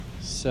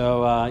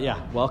So,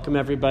 welcome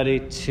everybody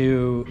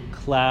to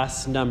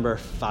class number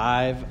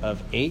 5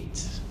 of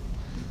 8,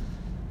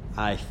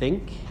 I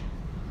think.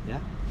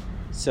 Yeah.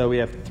 So we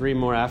have 3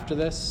 more after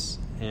this,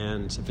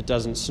 and if it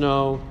doesn't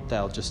snow,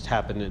 that'll just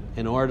happen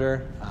in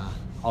order,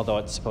 although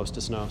it's supposed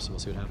to snow, so we'll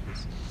see what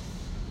happens.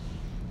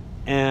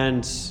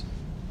 And,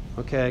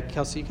 okay,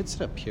 Kelsey, you could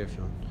sit up here if you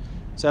want.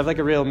 So I have like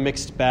a real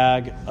mixed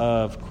bag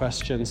of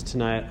questions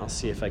tonight. I'll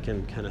see if I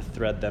can kind of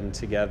thread them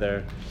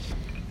together.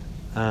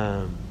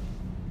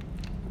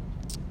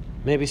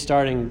 Maybe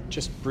starting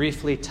just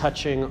briefly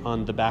touching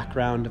on the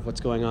background of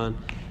what's going on.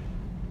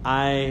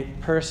 I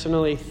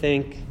personally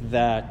think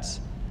that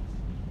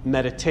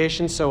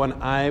meditation, so when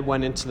I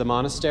went into the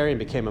monastery and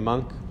became a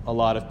monk, a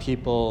lot of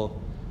people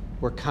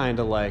were kind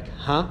of like,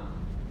 huh?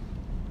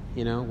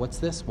 You know, what's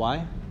this?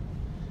 Why?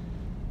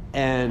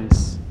 And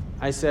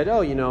I said,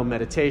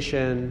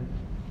 meditation,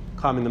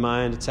 calming the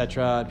mind,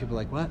 etc. And people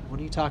were like, what? What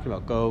are you talking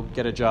about? Go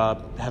get a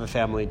job, have a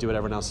family, do what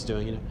everyone else is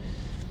doing,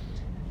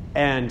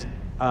 And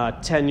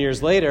 10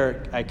 years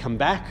later, I come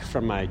back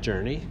from my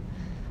journey,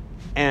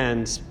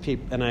 and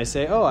I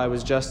say, I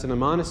was just in a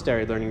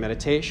monastery learning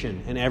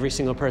meditation, and every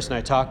single person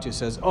I talk to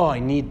says, I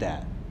need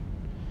that.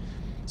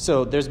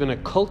 So there's been a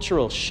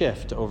cultural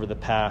shift over the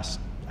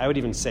past, I would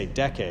even say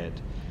decade,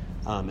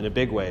 in a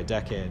big way,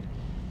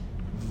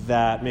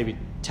 that maybe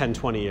 10,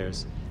 20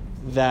 years,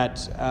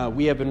 that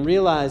we have been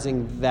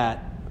realizing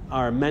that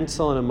our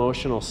mental and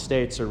emotional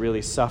states are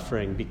really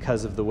suffering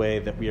because of the way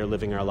that we are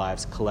living our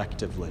lives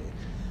collectively.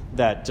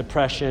 That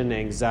depression,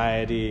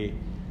 anxiety,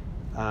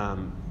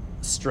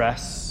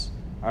 stress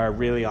are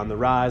really on the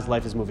rise.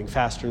 Life is moving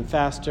faster and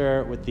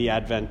faster. With the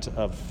advent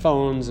of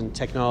phones and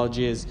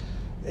technologies,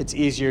 it's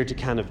easier to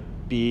kind of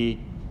be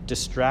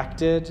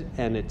distracted,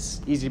 and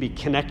it's easy to be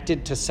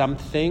connected to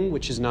something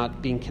which is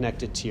not being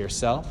connected to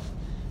yourself.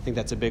 I think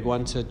that's a big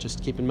one to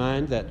just keep in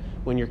mind, that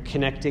when you're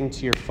connecting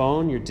to your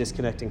phone, you're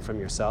disconnecting from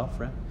yourself,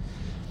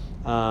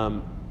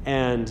 right?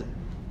 And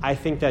I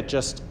think that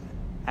just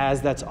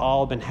as that's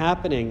all been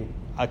happening,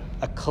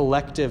 a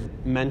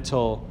collective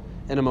mental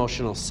and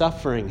emotional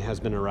suffering has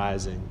been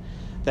arising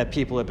that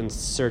people have been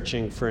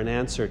searching for an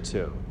answer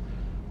to,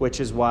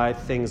 which is why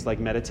things like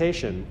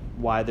meditation,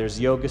 why there's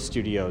yoga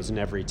studios in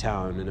every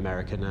town in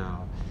America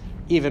now,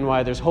 even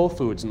why there's Whole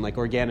Foods and like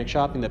organic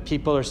shopping, that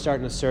people are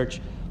starting to search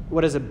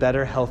what is a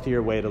better,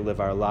 healthier way to live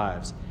our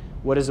lives?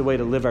 What is a way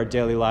to live our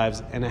daily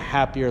lives in a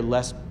happier,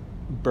 less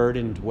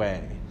burdened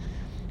way?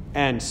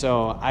 And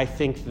so I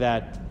think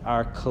that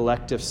our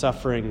collective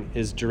suffering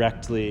is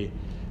directly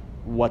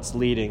what's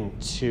leading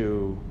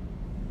to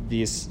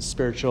these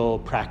spiritual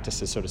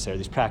practices, so to say, or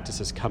these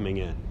practices coming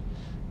in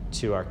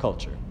to our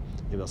culture.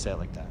 Maybe I'll say it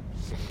like that.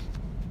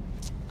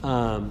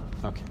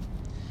 Okay.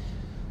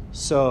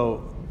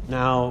 So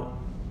now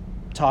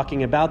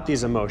talking about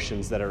these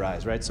emotions that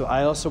arise, right? So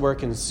I also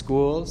work in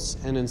schools,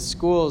 and in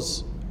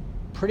schools,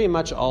 pretty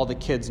much all the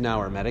kids now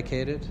are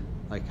medicated.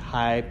 Like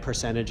high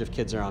percentage of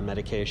kids are on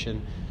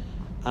medication.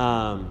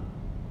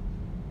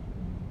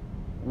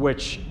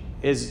 Which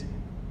is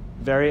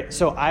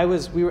I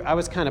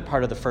was kind of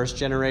part of the first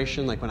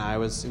generation. Like when I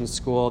was in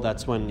school,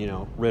 that's when,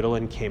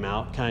 Ritalin came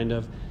out, kind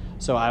of.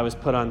 So I was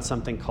put on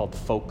something called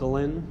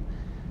Focalin,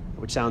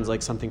 which sounds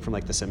like something from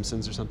like The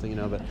Simpsons or something,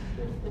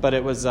 but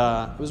it was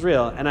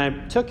real. And I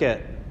took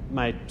it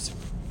my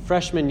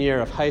freshman year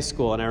of high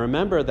school, and I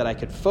remember that I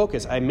could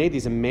focus. I made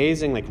these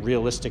amazing, like,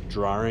 realistic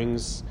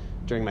drawings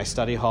during my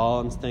study hall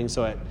and things,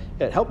 so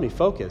it helped me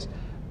focus.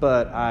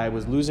 But I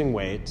was losing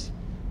weight.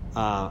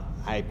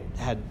 I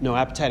had no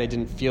appetite. I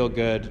didn't feel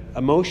good.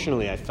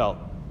 Emotionally, I felt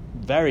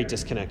very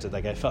disconnected.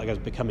 Like I felt like I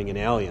was becoming an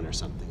alien or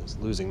something. I was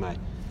losing my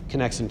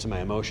connection to my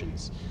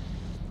emotions.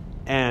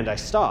 And I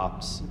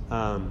stopped.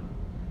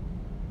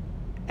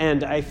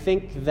 And I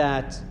think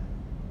that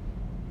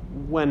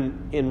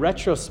when, in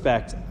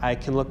retrospect, I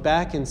can look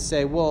back and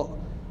say,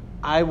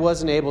 I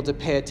wasn't able to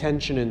pay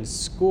attention in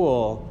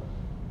school,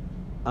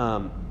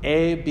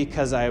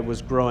 because I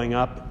was growing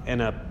up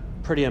in a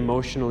pretty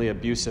emotionally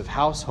abusive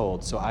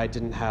household, so I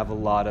didn't have a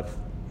lot of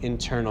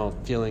internal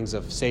feelings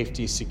of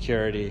safety,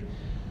 security,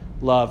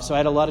 love. So I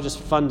had a lot of just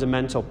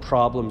fundamental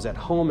problems at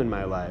home in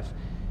my life.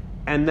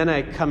 And then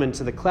I come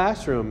into the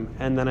classroom,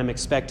 and then I'm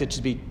expected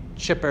to be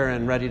chipper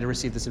and ready to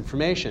receive this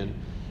information,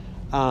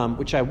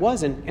 which I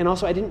wasn't. And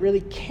also I didn't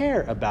really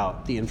care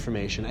about the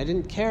information. I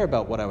didn't care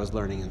about what I was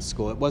learning in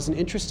school. It wasn't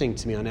interesting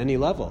to me on any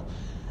level.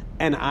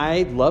 And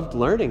I loved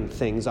learning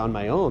things on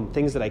my own,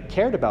 things that I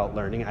cared about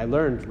learning. I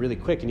learned really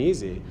quick and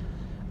easy.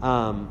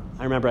 I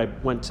remember I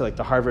went to like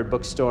the Harvard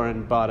bookstore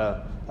and bought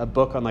a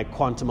book on like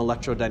quantum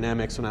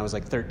electrodynamics when I was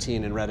like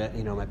 13 and read it.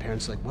 My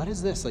parents were like, what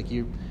is this? Like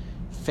you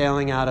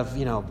failing out of,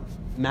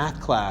 math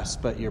class,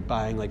 but you're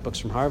buying like books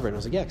from Harvard. And I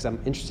was like, yeah, because I'm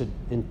interested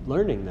in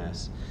learning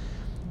this.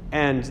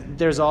 And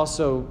there's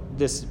also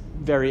this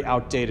very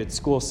outdated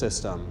school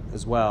system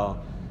as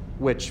well,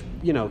 which,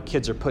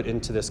 kids are put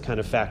into this kind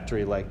of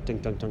factory like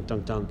dink, dunk, dunk,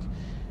 dunk, dunk.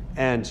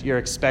 And you're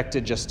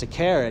expected just to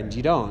care, and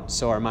you don't.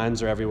 So our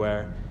minds are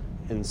everywhere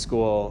in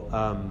school.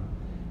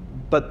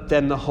 But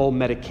then the whole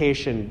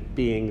medication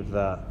being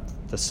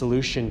the the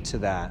solution to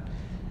that,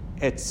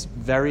 it's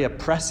very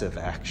oppressive,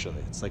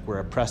 actually. It's like we're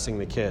oppressing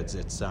the kids.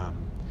 It's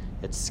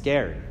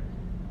scary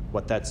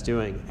what that's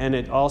doing. And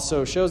it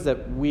also shows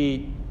that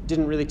we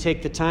didn't really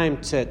take the time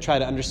to try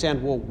to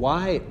understand, well,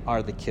 why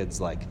are the kids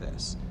like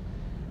this?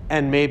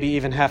 And maybe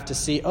even have to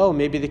see, oh,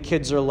 maybe the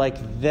kids are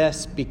like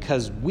this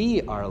because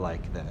we are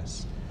like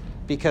this.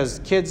 Because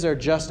kids are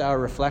just our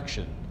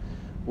reflection.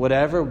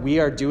 Whatever we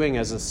are doing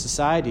as a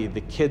society,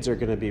 the kids are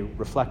going to be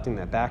reflecting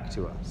that back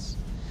to us.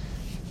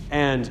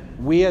 And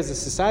we as a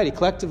society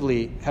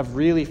collectively have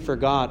really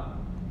forgot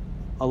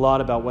a lot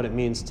about what it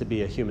means to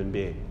be a human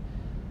being.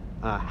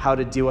 How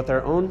to deal with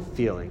our own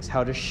feelings,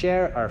 how to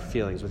share our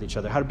feelings with each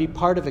other, how to be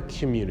part of a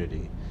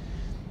community.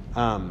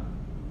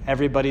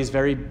 Everybody's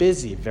very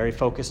busy, very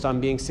focused on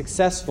being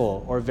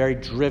successful, or very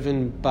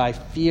driven by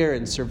fear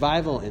and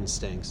survival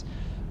instincts,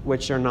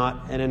 which are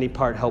not in any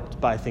part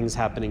helped by things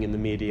happening in the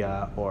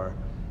media or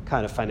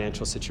kind of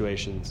financial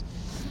situations.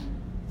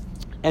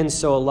 And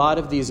so a lot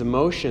of these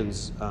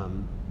emotions,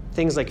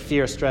 things like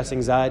fear, stress,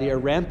 anxiety, are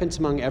rampant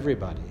among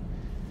everybody.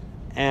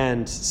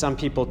 And some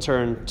people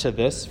turn to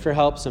this for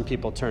help, some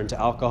people turn to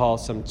alcohol,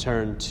 some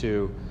turn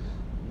to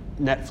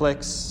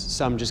Netflix,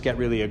 some just get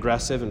really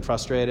aggressive and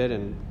frustrated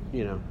and,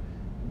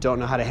 don't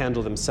know how to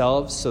handle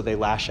themselves, so they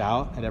lash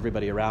out at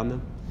everybody around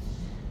them.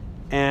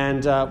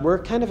 And we're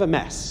kind of a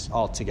mess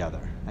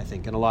altogether, I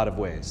think, in a lot of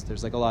ways.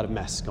 There's like a lot of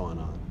mess going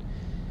on.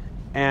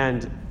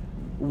 And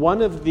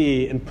one of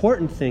the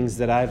important things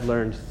that I've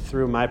learned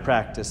through my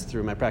practice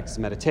of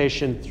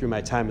meditation, through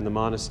my time in the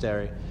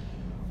monastery,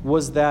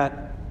 was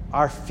that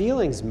our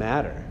feelings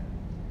matter.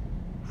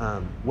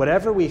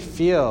 Whatever we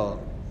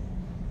feel,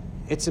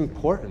 it's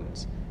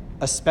important,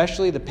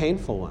 especially the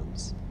painful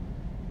ones.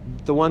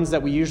 The ones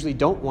that we usually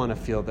don't want to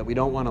feel, that we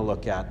don't want to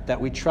look at, that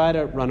we try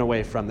to run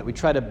away from, that we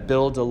try to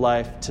build a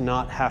life to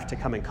not have to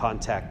come in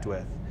contact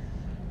with.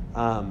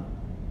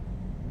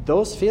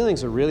 Those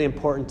feelings are really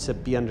important to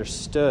be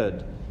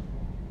understood,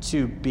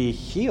 to be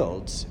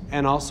healed,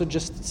 and also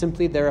just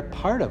simply they're a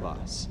part of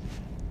us.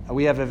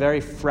 We have a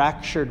very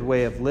fractured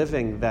way of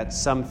living that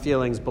some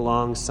feelings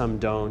belong, some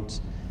don't.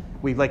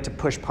 We like to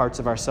push parts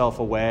of ourselves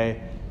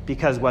away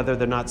because whether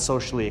they're not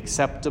socially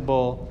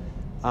acceptable,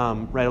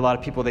 right? A lot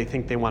of people, they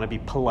think they want to be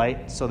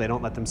polite, so they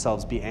don't let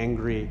themselves be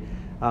angry.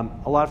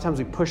 A lot of times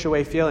we push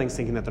away feelings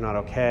thinking that they're not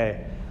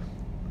okay.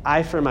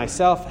 I, for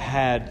myself,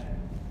 had,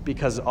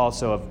 because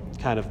also of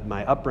kind of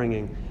my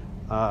upbringing,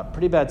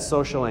 pretty bad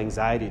social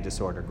anxiety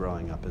disorder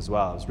growing up as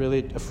well. I was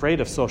really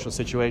afraid of social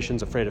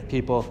situations, afraid of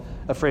people,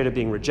 afraid of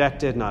being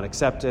rejected, not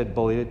accepted,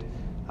 bullied,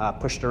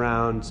 pushed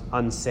around,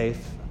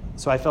 unsafe.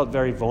 So I felt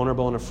very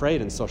vulnerable and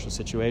afraid in social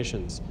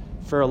situations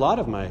for a lot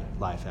of my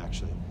life,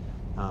 actually,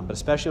 but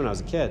especially when I was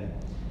a kid.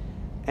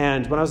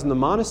 And when I was in the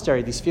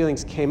monastery, these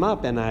feelings came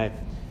up, and I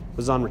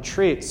was on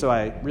retreat, so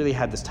I really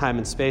had this time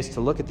and space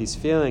to look at these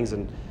feelings.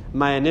 And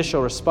my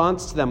initial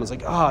response to them was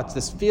like, oh, it's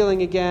this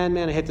feeling again,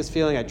 man, I hate this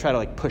feeling. I try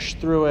to push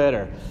through it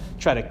or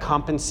try to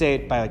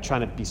compensate by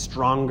trying to be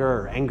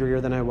stronger or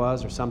angrier than I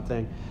was or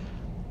something.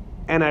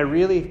 And I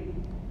really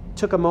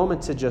took a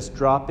moment to just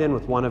drop in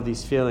with one of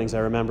these feelings. I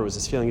remember it was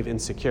this feeling of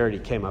insecurity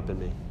came up in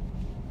me.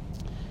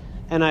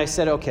 And I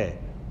said, okay,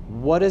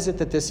 what is it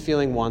that this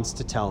feeling wants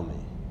to tell me?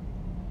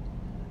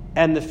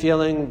 And the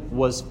feeling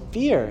was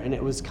fear, and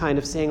it was kind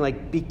of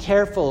saying, be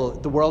careful,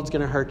 the world's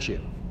going to hurt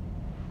you.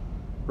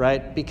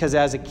 Right? Because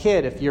as a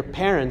kid, if your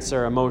parents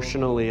are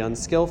emotionally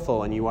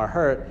unskillful and you are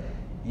hurt,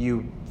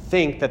 you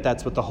think that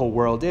that's what the whole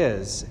world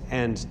is.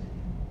 And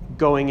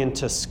going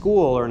into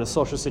school or in a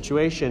social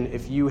situation,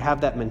 if you have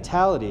that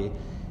mentality,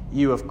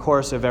 you, of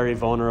course, are very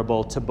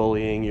vulnerable to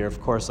bullying. You're, of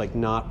course,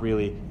 not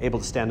really able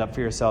to stand up for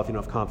yourself. You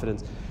don't have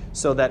confidence.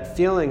 So that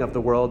feeling of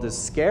the world is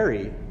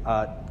scary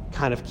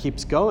kind of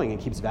keeps going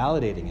and keeps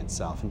validating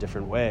itself in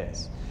different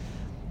ways.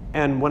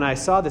 And when I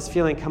saw this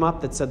feeling come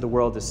up that said the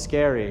world is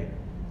scary,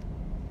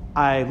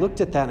 I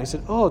looked at that and I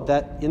said, oh,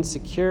 that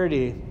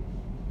insecurity,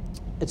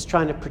 it's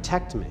trying to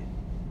protect me.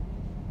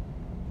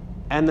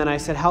 And then I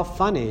said, how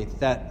funny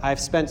that I've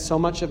spent so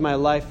much of my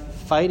life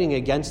fighting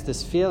against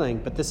this feeling,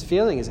 but this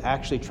feeling is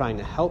actually trying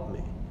to help me.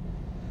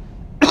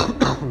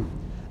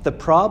 The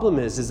problem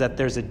is that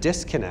there's a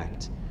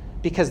disconnect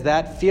because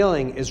that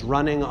feeling is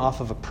running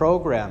off of a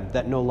program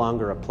that no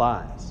longer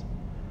applies.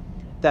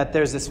 That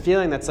there's this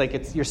feeling that's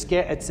you're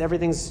scared,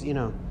 everything's,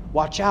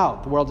 watch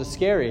out, the world is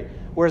scary.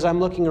 Whereas I'm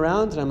looking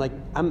around and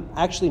I'm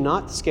actually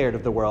not scared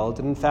of the world.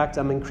 And in fact,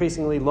 I'm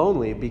increasingly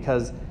lonely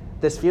because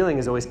this feeling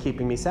is always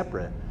keeping me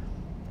separate.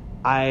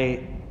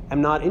 I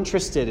am not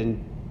interested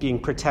in being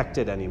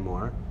protected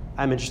anymore.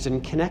 I'm interested in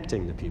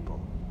connecting to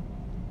people.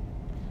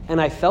 And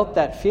I felt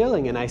that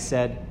feeling and I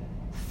said,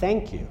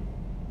 thank you.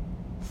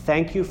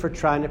 Thank you for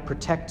trying to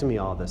protect me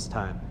all this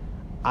time.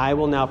 I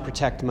will now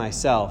protect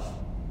myself.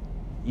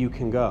 You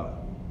can go.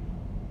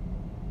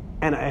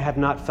 And I have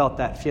not felt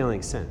that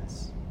feeling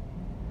since.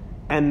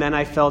 And then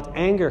I felt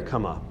anger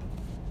come up.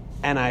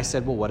 And I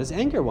said, well, what does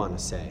anger want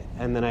to say?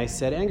 And then I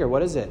said, anger,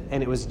 what is it?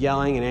 And it was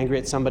yelling and angry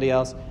at somebody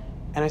else.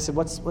 And I said,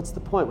 what's the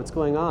point? What's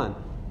going on?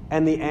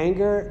 And the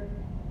anger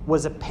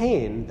was a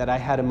pain that I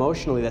had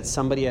emotionally that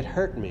somebody had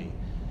hurt me.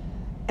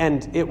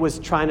 And it was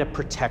trying to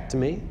protect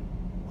me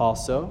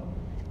also.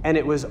 And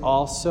it was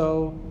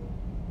also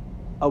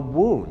a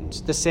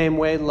wound. The same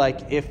way,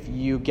 like if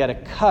you get a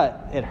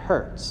cut, it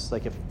hurts.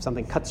 Like if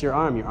something cuts your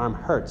arm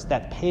hurts.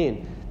 That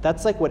pain,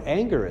 that's like what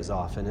anger is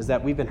often, is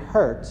that we've been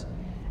hurt,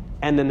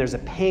 and then there's a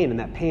pain, and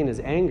that pain is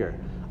anger.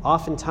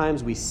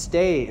 Oftentimes we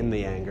stay in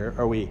the anger,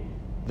 or we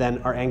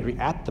then are angry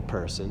at the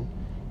person,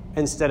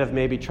 instead of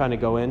maybe trying to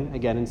go in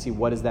again and see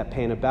what is that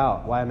pain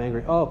about? Why am I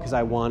angry? Oh, because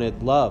I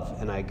wanted love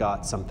and I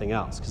got something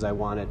else. Because I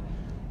wanted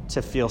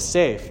to feel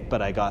safe,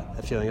 but I got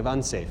a feeling of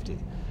unsafety.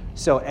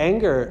 So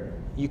anger,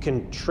 you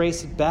can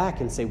trace it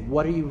back and say,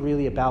 what are you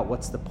really about?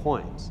 What's the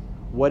point?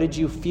 What did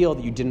you feel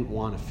that you didn't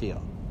want to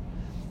feel?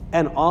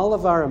 And all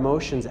of our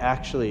emotions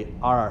actually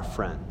are our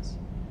friends.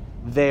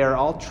 They are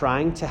all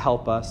trying to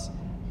help us,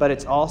 but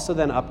it's also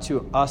then up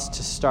to us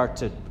to start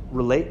to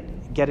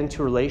get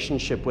into a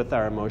relationship with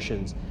our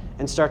emotions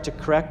and start to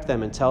correct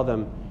them and tell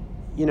them,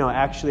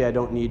 actually, I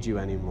don't need you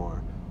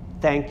anymore.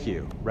 Thank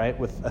you, right?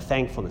 With a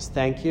thankfulness.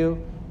 Thank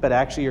you, but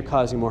actually you're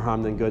causing more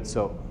harm than good,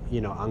 so,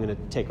 I'm going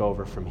to take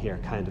over from here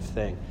kind of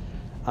thing.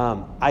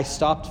 I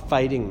stopped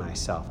fighting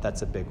myself.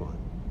 That's a big one.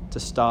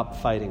 To stop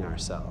fighting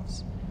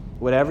ourselves.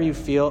 Whatever you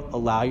feel,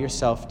 allow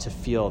yourself to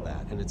feel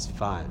that, and it's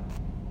fine.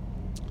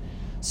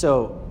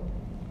 So,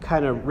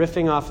 kind of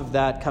riffing off of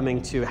that,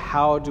 coming to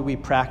how do we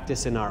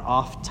practice in our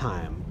off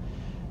time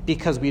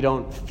because we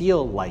don't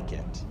feel like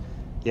it.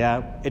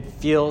 Yeah, it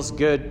feels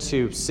good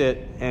to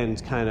sit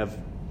and kind of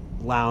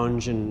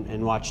lounge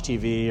and watch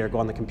TV or go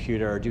on the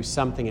computer or do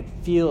something. It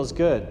feels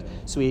good.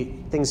 So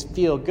things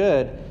feel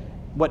good.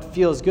 What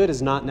feels good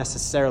is not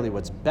necessarily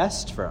what's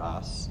best for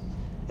us.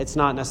 It's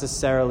not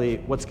necessarily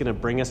what's going to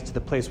bring us to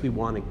the place we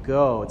want to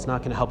go. It's not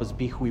going to help us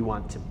be who we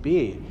want to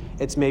be.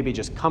 It's maybe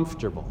just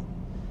comfortable.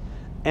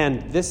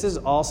 And this is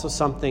also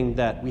something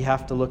that we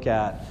have to look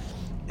at,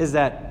 is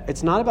that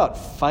it's not about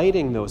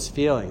fighting those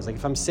feelings. Like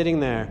if I'm sitting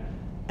there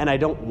and I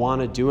don't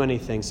want to do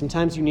anything,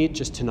 sometimes you need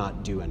just to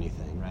not do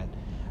anything, right?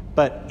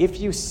 But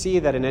if you see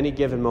that in any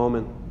given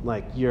moment,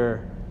 like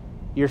your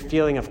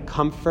feeling of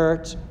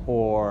comfort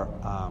or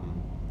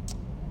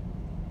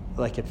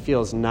like it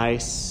feels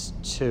nice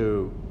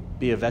to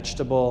be a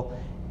vegetable,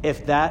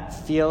 if that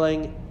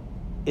feeling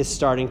is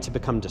starting to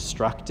become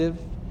destructive,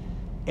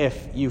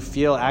 if you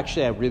feel,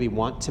 actually, I really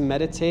want to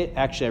meditate,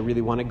 actually, I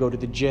really want to go to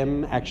the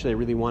gym, actually, I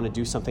really want to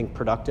do something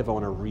productive, I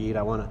want to read,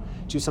 I want to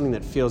do something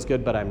that feels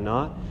good, but I'm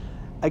not.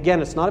 Again,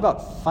 it's not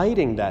about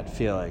fighting that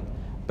feeling,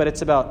 but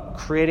it's about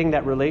creating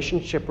that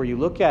relationship where you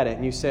look at it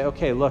and you say,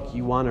 okay, look,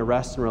 you want to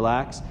rest and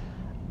relax.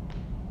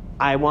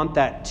 I want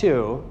that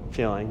too,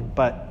 feeling,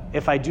 but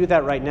if I do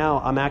that right now,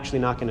 I'm actually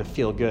not going to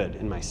feel good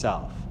in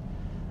myself.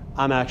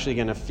 I'm actually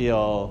going to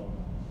feel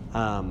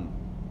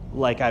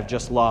like I've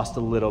just lost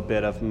a little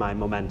bit of my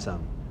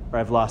momentum, or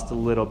I've lost a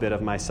little bit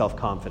of my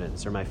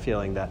self-confidence, or my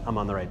feeling that I'm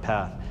on the right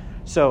path.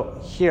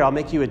 So here, I'll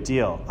make you a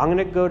deal. I'm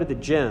going to go to the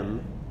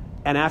gym,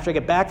 and after I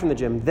get back from the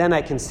gym, then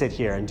I can sit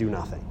here and do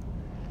nothing.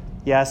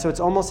 Yeah, so it's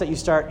almost that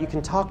you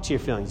can talk to your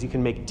feelings, you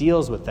can make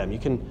deals with them, you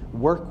can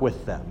work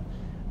with them.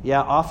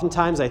 Yeah,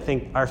 oftentimes I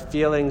think our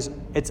feelings,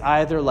 it's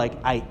either like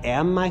I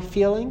am my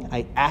feeling,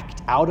 I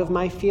act out of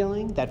my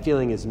feeling, that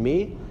feeling is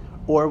me,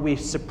 or we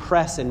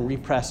suppress and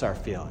repress our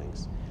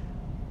feelings.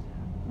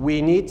 We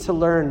need to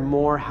learn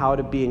more how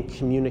to be in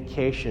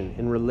communication,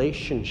 in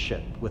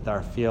relationship with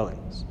our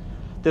feelings.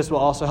 This will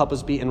also help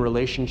us be in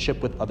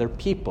relationship with other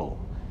people.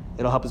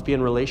 It'll help us be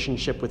in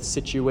relationship with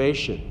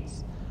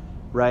situations,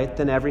 right?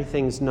 Then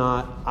everything's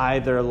not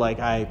either like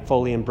I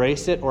fully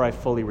embrace it or I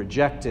fully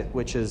reject it,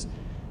 which is,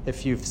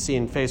 if you've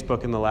seen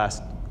Facebook in the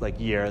last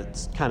year,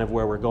 it's kind of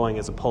where we're going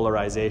as a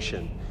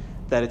polarization,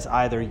 that it's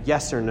either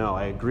yes or no,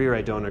 I agree or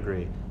I don't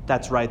agree.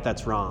 That's right,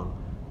 that's wrong.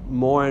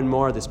 More and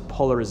more this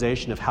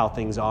polarization of how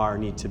things are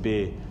need to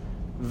be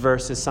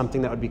versus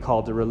something that would be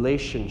called a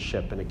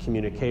relationship and a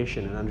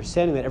communication and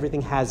understanding that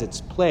everything has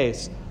its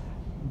place,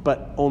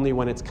 but only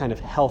when it's kind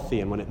of healthy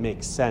and when it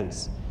makes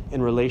sense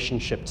in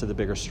relationship to the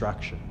bigger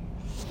structure.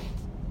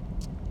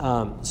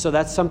 So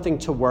that's something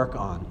to work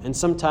on. And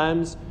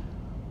sometimes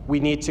we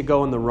need to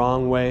go in the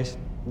wrong way,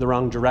 the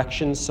wrong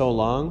direction so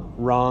long,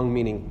 wrong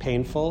meaning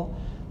painful,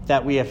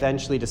 that we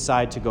eventually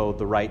decide to go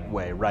the right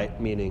way, right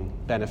meaning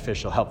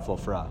beneficial, helpful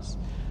for us.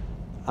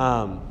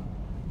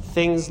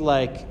 Things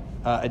like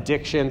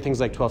addiction, things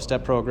like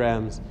 12-step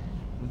programs,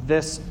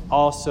 this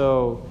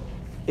also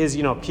is,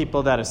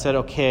 people that have said,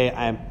 okay,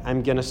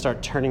 I'm going to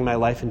start turning my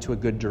life into a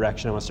good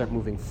direction. I want to start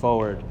moving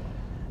forward.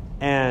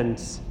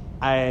 And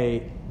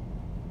I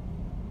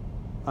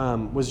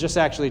was just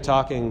actually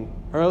talking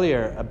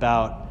earlier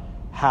about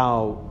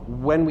how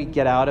when we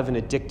get out of an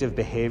addictive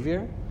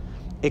behavior,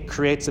 it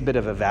creates a bit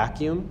of a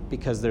vacuum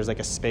because there's like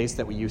a space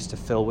that we used to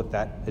fill with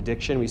that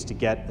addiction. We used to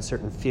get a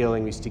certain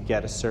feeling. We used to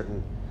get a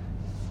certain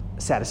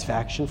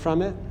satisfaction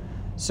from it.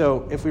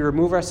 So if we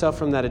remove ourselves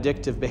from that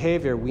addictive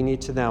behavior, we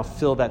need to now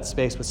fill that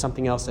space with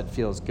something else that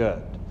feels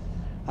good.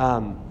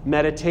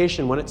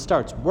 Meditation, when it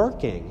starts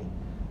working,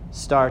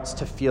 starts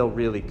to feel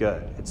really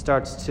good. It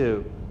starts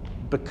to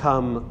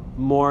become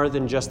more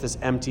than just this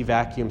empty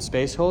vacuum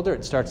space holder.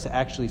 It starts to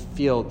actually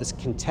feel, this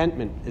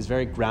contentment is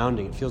very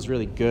grounding. It feels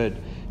really good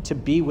to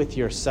be with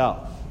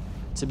yourself,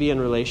 to be in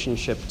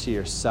relationship to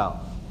yourself.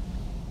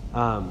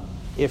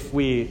 If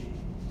we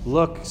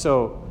look,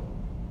 so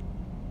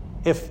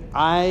if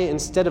I,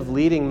 instead of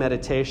leading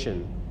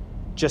meditation,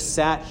 just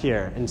sat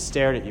here and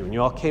stared at you, and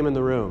you all came in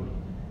the room,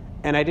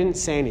 and I didn't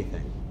say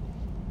anything,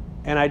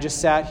 and I just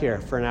sat here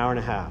for an hour and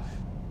a half,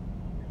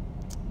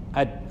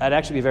 I'd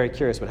actually be very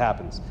curious what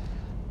happens.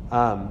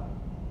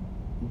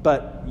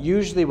 But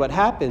usually what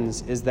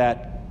happens is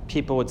that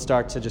people would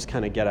start to just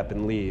kind of get up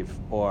and leave,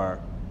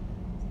 or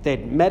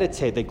they'd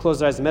meditate, they'd close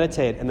their eyes and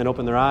meditate, and then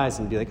open their eyes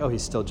and be like, oh,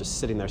 he's still just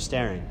sitting there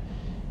staring.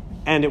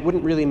 And it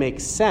wouldn't really make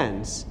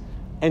sense.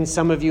 And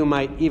some of you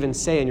might even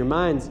say in your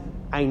minds,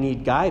 I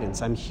need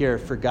guidance. I'm here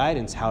for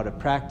guidance, how to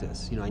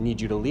practice. I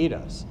need you to lead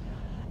us.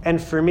 And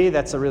for me,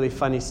 that's a really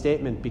funny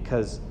statement,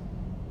 because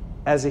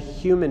as a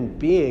human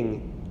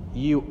being,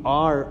 you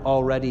are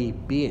already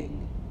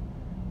being.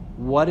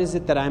 What is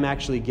it that I'm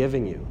actually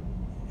giving you?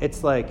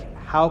 It's like,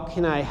 how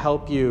can I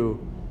help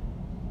you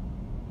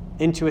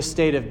into a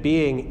state of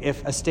being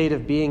if a state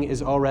of being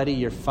is already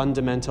your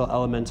fundamental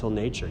elemental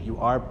nature? You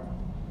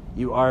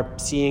are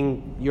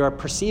seeing, you are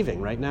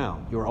perceiving right now.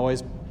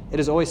 It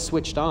is always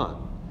switched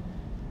on.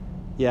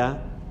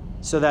 Yeah?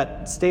 So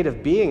that state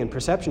of being and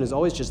perception is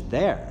always just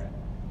there.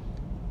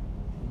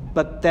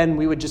 But then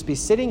we would just be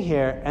sitting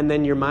here, and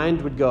then your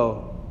mind would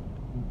go,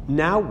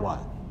 now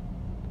what?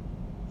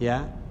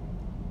 Yeah?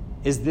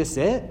 Is this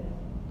it?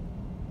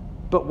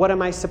 But what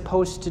am I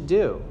supposed to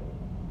do?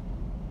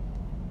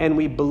 And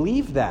we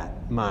believe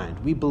that mind.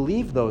 We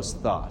believe those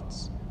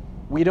thoughts.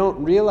 We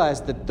don't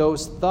realize that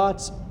those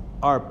thoughts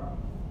are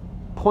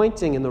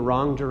pointing in the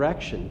wrong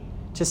direction.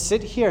 To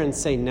sit here and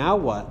say, now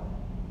what?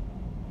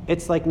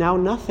 It's like, now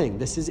nothing.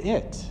 This is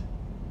it.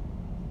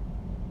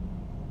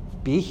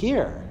 Be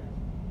here.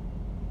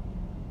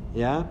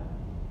 Yeah?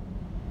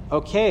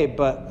 Okay,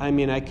 but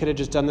I could have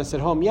just done this at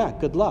home. Yeah,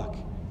 good luck.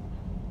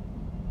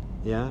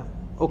 Yeah?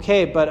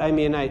 Okay, but I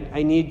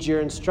need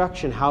your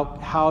instruction.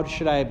 How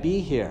should I be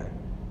here?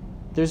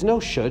 There's no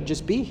should,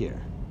 just be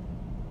here.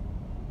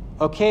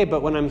 Okay,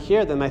 but when I'm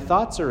here, then my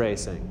thoughts are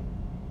racing.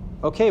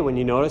 Okay, when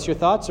you notice your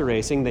thoughts are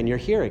racing, then you're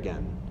here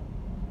again.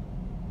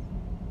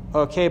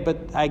 Okay, but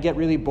I get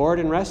really bored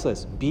and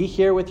restless. Be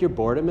here with your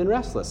boredom and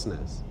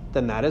restlessness.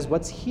 Then that is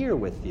what's here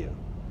with you.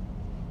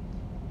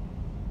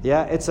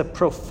 Yeah, it's a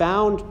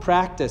profound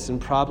practice, and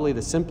probably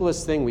the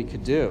simplest thing we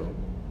could do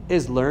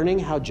is learning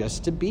how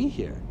just to be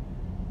here.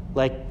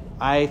 Like,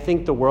 I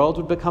think the world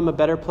would become a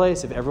better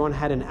place if everyone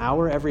had an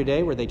hour every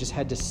day where they just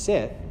had to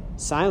sit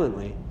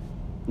silently,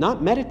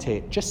 not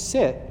meditate, just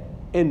sit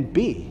and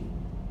be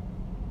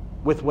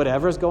with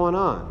whatever's going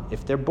on.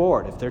 If they're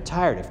bored, if they're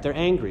tired, if they're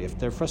angry, if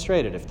they're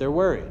frustrated, if they're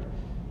worried.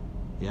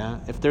 Yeah,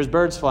 if there's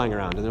birds flying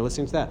around and they're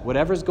listening to that.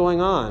 Whatever's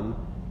going on,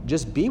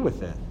 just be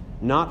with it.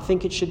 Not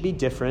think it should be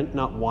different,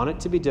 not want it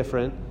to be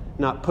different,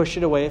 not push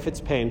it away if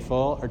it's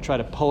painful, or try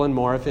to pull in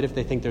more of it if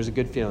they think there's a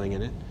good feeling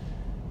in it.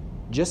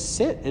 Just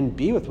sit and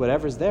be with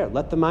whatever's there.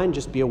 Let the mind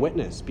just be a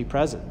witness, be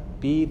present,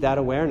 be that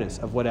awareness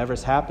of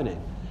whatever's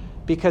happening.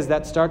 Because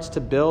that starts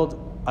to build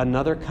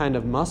another kind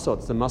of muscle.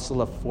 It's the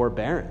muscle of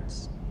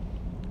forbearance,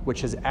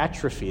 which has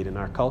atrophied in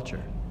our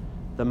culture.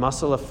 The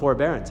muscle of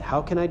forbearance.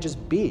 How can I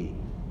just be?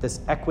 This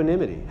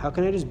equanimity. How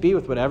can I just be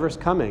with whatever's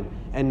coming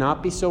and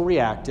not be so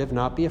reactive,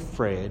 not be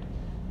afraid,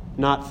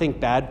 not think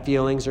bad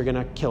feelings are going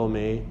to kill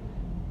me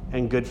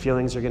and good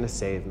feelings are going to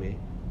save me?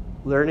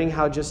 Learning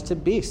how just to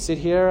be. Sit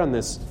here on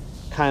this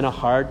kind of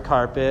hard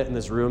carpet in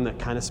this room that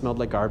kind of smelled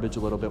like garbage a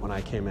little bit when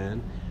I came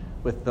in,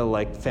 with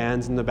the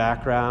fans in the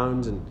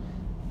background, and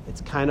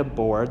it's kind of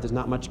bored. There's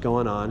not much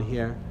going on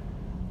here,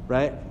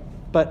 right?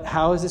 But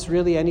how is this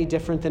really any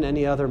different than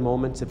any other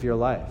moments of your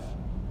life?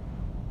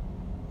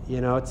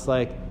 It's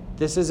like,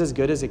 this is as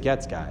good as it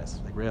gets, guys.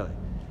 Really.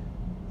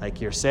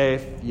 You're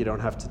safe. You don't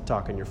have to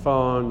talk on your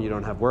phone. You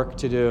don't have work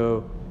to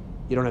do.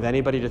 You don't have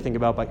anybody to think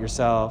about but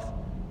yourself.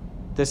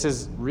 This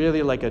is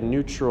really like a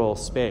neutral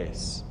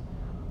space,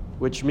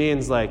 which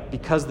means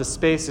because the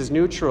space is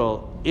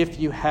neutral, if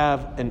you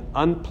have an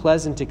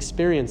unpleasant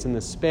experience in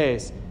this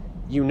space,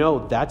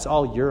 that's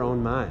all your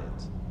own mind.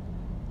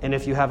 And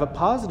if you have a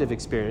positive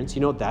experience,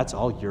 that's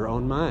all your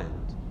own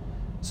mind.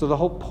 So the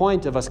whole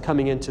point of us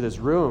coming into this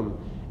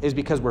room is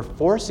because we're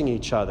forcing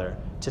each other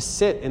to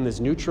sit in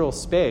this neutral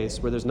space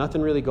where there's nothing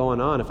really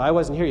going on. If I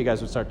wasn't here, you guys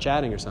would start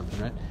chatting or something,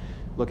 right?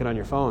 Looking on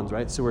your phones,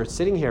 right? So we're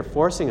sitting here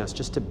forcing us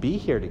just to be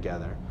here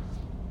together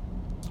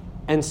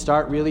and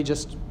start really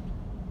just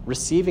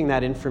receiving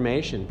that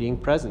information, being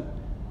present,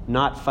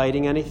 not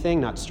fighting anything,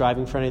 not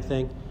striving for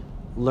anything,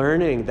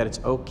 learning that it's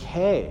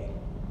okay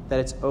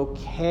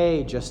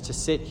just to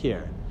sit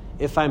here.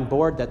 If I'm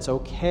bored, that's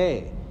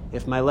okay.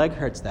 If my leg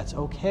hurts, that's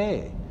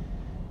okay.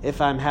 If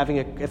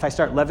I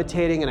start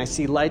levitating and I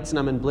see lights and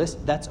I'm in bliss,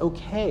 that's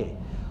okay.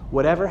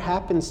 Whatever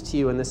happens to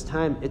you in this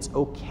time, it's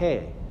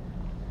okay.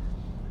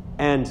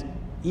 And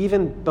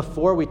even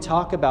before we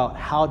talk about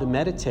how to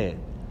meditate,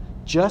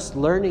 just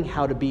learning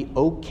how to be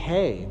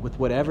okay with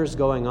whatever's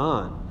going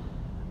on,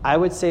 I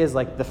would say is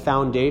like the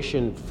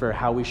foundation for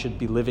how we should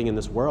be living in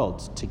this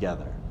world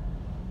together.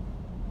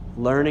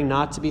 Learning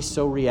not to be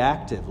so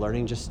reactive,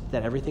 learning just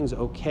that everything's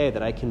okay,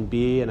 that I can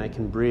be and I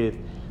can breathe.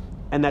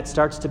 And that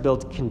starts to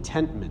build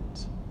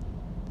contentment.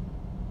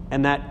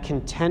 And that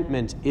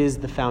contentment is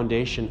the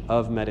foundation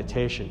of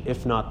meditation,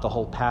 if not the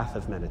whole path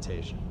of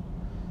meditation.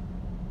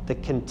 The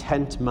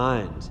content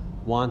mind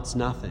wants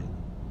nothing.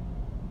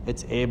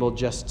 It's able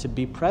just to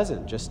be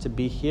present, just to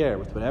be here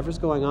with whatever's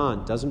going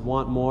on. Doesn't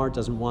want more,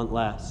 doesn't want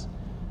less.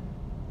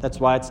 That's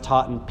why it's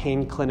taught in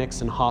pain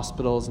clinics and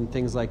hospitals and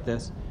things like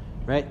this,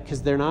 right?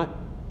 Because they're not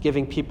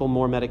giving people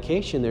more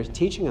medication. They're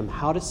teaching them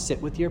how to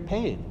sit with your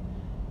pain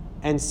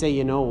and say,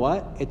 you know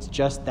what? It's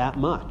just that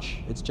much.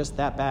 It's just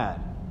that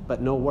bad,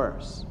 but no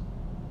worse.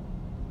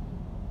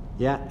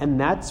 Yeah, and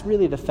that's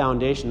really the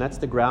foundation. That's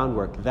the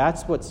groundwork.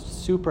 That's what's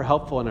super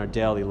helpful in our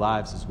daily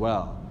lives as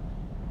well.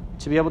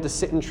 To be able to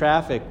sit in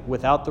traffic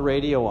without the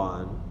radio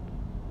on,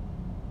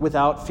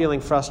 without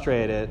feeling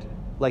frustrated,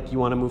 like you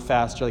want to move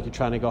faster, like you're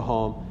trying to go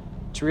home,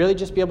 to really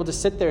just be able to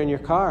sit there in your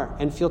car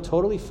and feel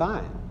totally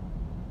fine.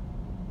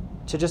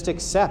 To just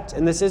accept.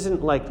 And this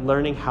isn't like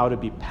learning how to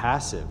be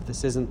passive.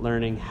 This isn't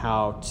learning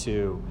how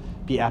to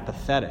be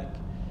apathetic.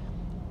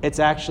 It's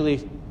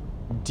actually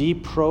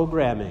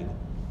deprogramming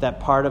that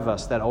part of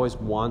us that always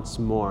wants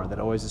more, that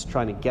always is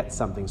trying to get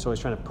something, so always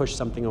trying to push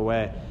something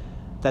away,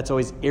 that's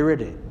always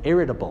irritated,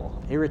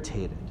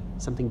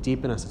 something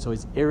deep in us that's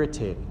always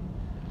irritated.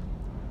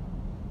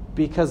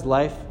 Because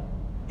life,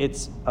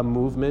 it's a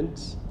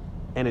movement,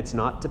 and it's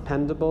not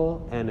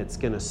dependable, and it's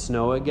going to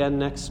snow again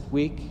next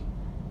week,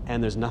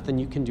 and there's nothing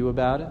you can do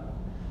about it.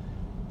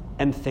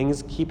 And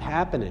things keep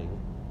happening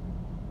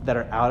that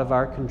are out of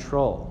our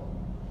control.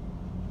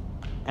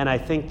 And I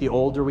think the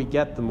older we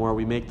get, the more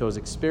we make those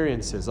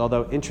experiences.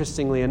 Although,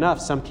 interestingly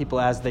enough, some people,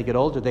 as they get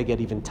older, they get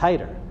even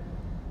tighter.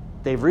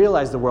 They've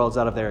realized the world's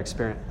out of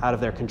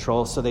their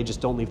control, so they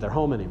just don't leave their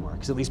home anymore,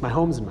 because at least my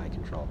home's in my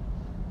control.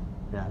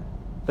 Yeah.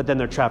 But then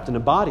they're trapped in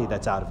a body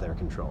that's out of their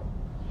control.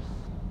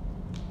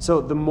 So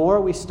the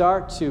more we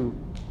start to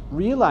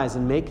realize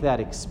and make that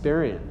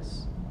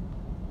experience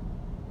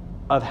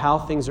of how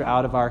things are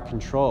out of our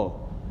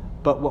control,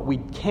 but what we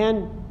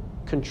can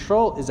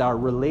control is our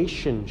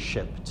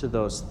relationship to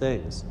those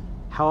things.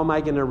 How am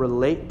I going to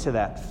relate to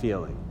that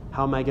feeling?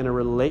 How am I going to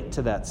relate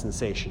to that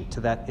sensation,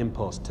 to that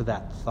impulse, to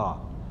that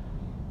thought?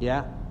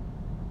 Yeah?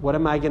 How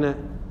am I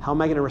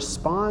going to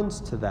respond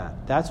to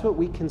that? That's what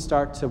we can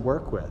start to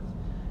work with.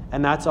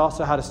 And that's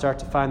also how to start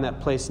to find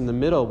that place in the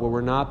middle where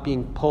we're not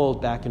being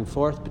pulled back and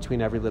forth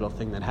between every little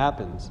thing that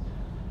happens.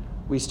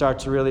 We start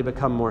to really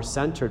become more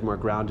centered, more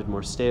grounded,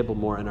 more stable,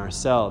 more in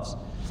ourselves.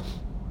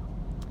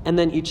 And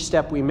then each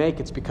step we make,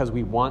 it's because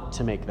we want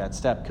to make that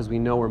step, because we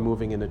know we're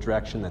moving in the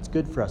direction that's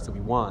good for us, that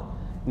we want.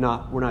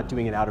 We're not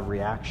doing it out of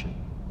reaction.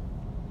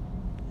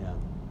 Yeah.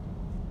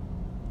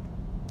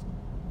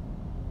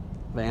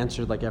 Have I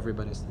answered like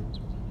everybody's things?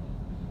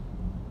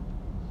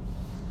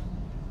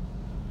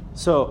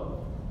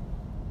 So,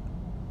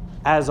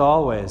 as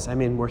always,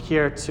 we're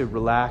here to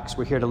relax.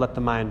 We're here to let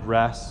the mind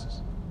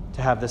rest,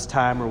 to have this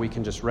time where we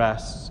can just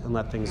rest and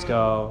let things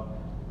go.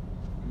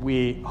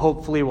 We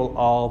hopefully will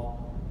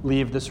all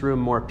leave this room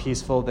more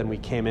peaceful than we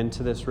came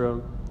into this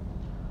room.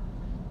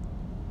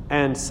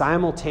 And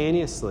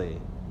simultaneously,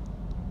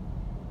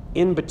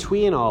 in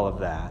between all of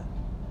that,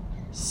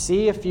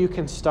 see if you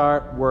can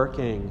start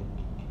working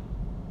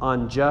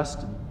on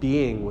just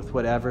being with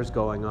whatever's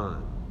going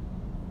on.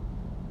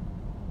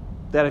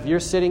 That if you're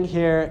sitting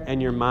here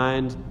and your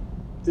mind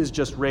is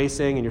just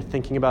racing and you're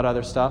thinking about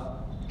other stuff,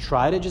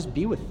 try to just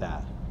be with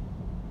that.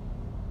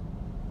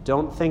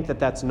 Don't think that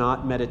that's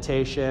not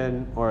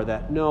meditation, or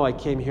that, no, I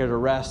came here to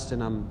rest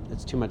and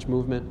it's too much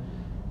movement.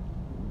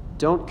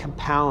 Don't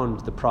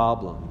compound the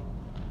problem.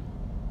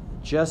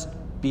 Just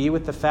be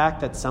with the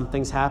fact that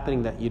something's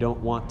happening that you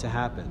don't want to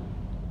happen.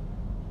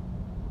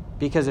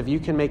 Because if you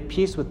can make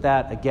peace with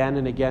that again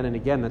and again and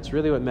again, that's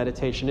really what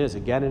meditation is,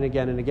 again and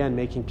again and again,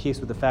 making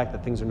peace with the fact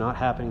that things are not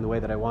happening the way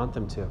that I want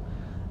them to.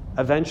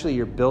 Eventually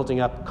you're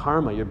building up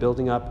karma, you're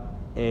building up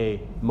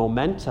a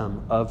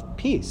momentum of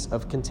peace,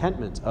 of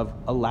contentment, of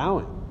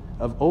allowing,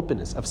 of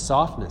openness, of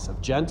softness,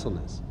 of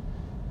gentleness.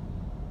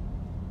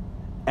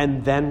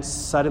 And then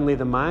suddenly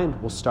the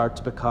mind will start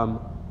to become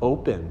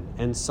open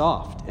and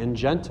soft and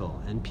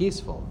gentle and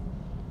peaceful.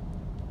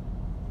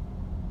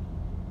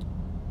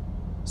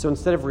 So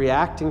instead of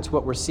reacting to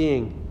what we're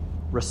seeing,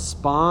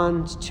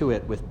 respond to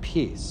it with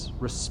peace,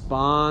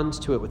 respond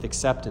to it with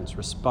acceptance,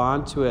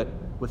 respond to it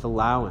with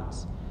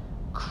allowance,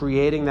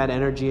 creating that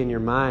energy in your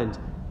mind.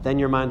 Then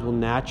your mind will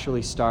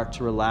naturally start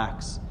to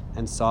relax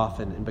and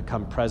soften and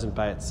become present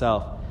by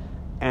itself.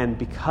 And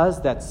because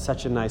that's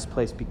such a nice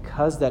place,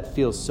 because that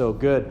feels so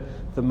good,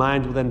 the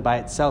mind will then by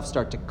itself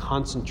start to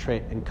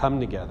concentrate and come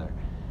together.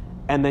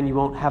 And then you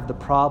won't have the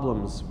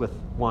problems with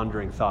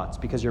wandering thoughts,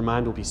 because your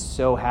mind will be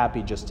so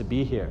happy just to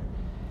be here.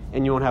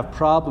 and you won't have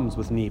problems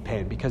with knee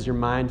pain because your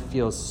mind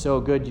feels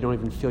so good you don't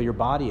even feel your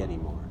body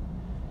anymore.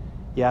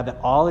 Yeah, that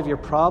all of your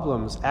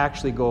problems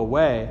actually go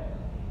away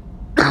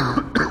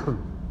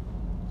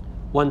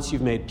once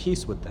you've made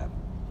peace with them,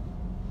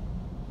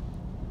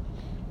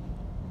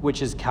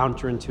 which is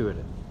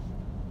counterintuitive.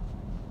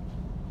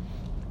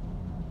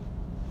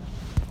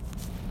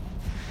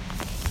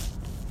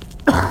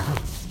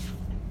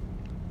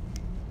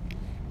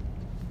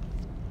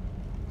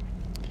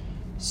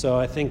 So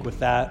I think with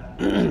that,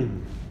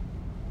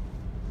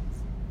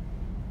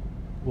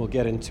 we'll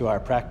get into our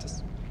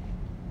practice.